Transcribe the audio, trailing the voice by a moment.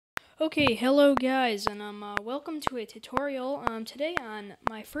Okay, hello guys, and welcome to a tutorial today on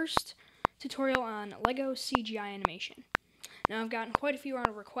my first tutorial on Lego CGI animation. Now I've gotten quite a few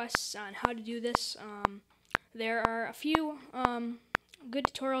requests on how to do this. There are a few good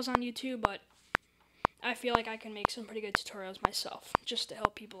tutorials on YouTube, but I feel like I can make some pretty good tutorials myself, just to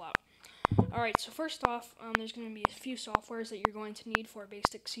help people out. Alright, so first off, there's going to be a few softwares that you're going to need for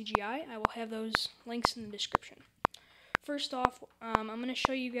basic CGI. I will have those links in the description. First off, I'm going to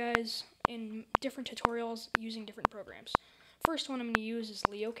show you guys in different tutorials using different programs. First one I'm going to use is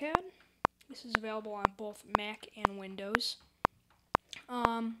LeoCad. This is available on both Mac and Windows.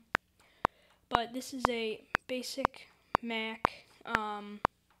 But this is a basic Mac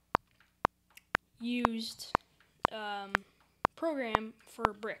used program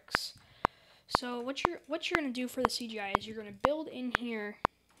for bricks. So what you're going to do for the CGI is you're going to build in here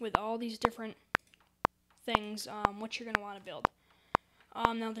with all these different things what you're going to want to build.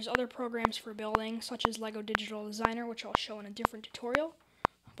 Now there's other programs for building, such as Lego Digital Designer, which I'll show in a different tutorial,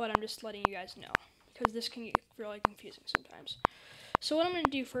 but I'm just letting you guys know, because this can get really confusing sometimes. So what I'm going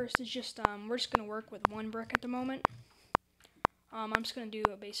to do first is just, we're just going to work with one brick at the moment. I'm just going to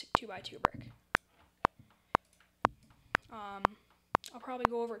do a basic 2x2 brick. I'll probably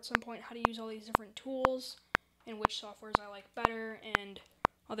go over at some point how to use all these different tools, and which softwares I like better, and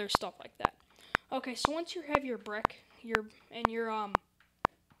other stuff like that. Okay, so once you have your brick, your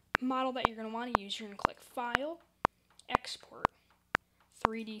model that you're going to want to use, you're going to click File, Export,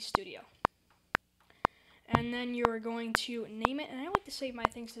 3D Studio. And then you're going to name it, and I like to save my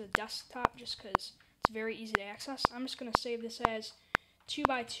things to the desktop just because it's very easy to access. I'm just going to save this as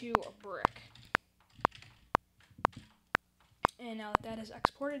 2x2 brick. And now that is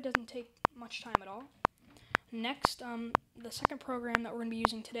exported, it doesn't take much time at all. Next, the second program that we're going to be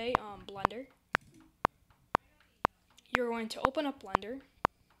using today, Blender. You're going to open up Blender.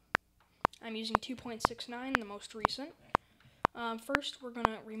 I'm using 2.69, the most recent. First, we're going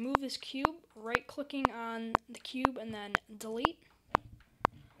to remove this cube, right-clicking on the cube, and then delete.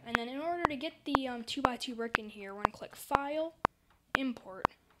 And then in order to get the 2x2 brick in here, we're going to click File, Import,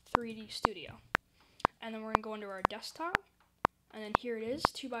 3D Studio. And then we're going to go into our desktop. And then here it is,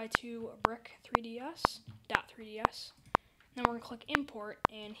 2x2 brick 3ds, .3ds. Then we're going to click Import,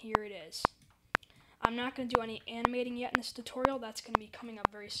 and here it is. I'm not going to do any animating yet in this tutorial. That's going to be coming up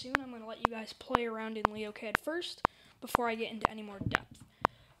very soon. I'm going to let you guys play around in LeoCad first before I get into any more depth.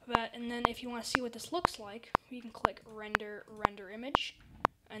 And then if you want to see what this looks like, you can click Render Image.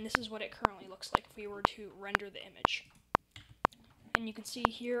 And this is what it currently looks like if we were to render the image. And you can see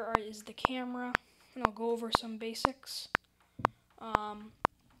here is the camera, and I'll go over some basics.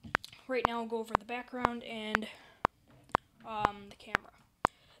 Right now I'll go over the background and the camera.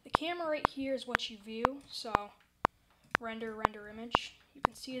 The camera right here is what you view, so render image. You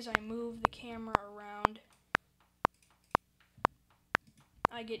can see as I move the camera around,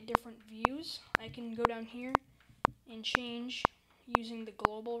 I get different views. I can go down here and change using the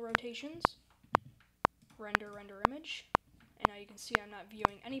global rotations. Render image. And now you can see I'm not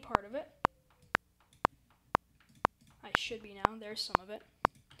viewing any part of it. I should be now. There's some of it.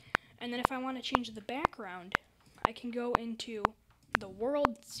 And then if I want to change the background, I can go into the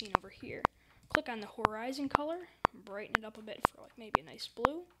world scene over here. Click on the horizon color, brighten it up a bit for like maybe a nice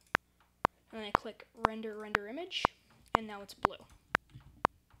blue. And then I click render image, and now it's blue.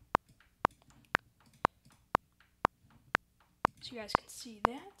 So you guys can see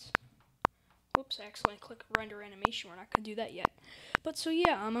that. Whoops, I accidentally clicked render animation. We're not going to do that yet. But so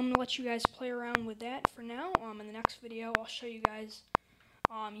yeah, I'm going to let you guys play around with that for now. In the next video, I'll show you guys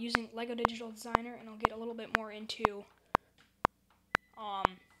using Lego Digital Designer, and I'll get a little bit more into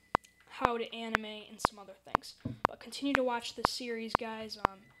how to animate and some other things. But continue to watch this series, guys.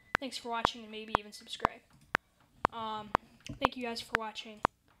 Thanks for watching, and maybe even subscribe. Thank you guys for watching.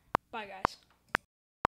 Bye, guys.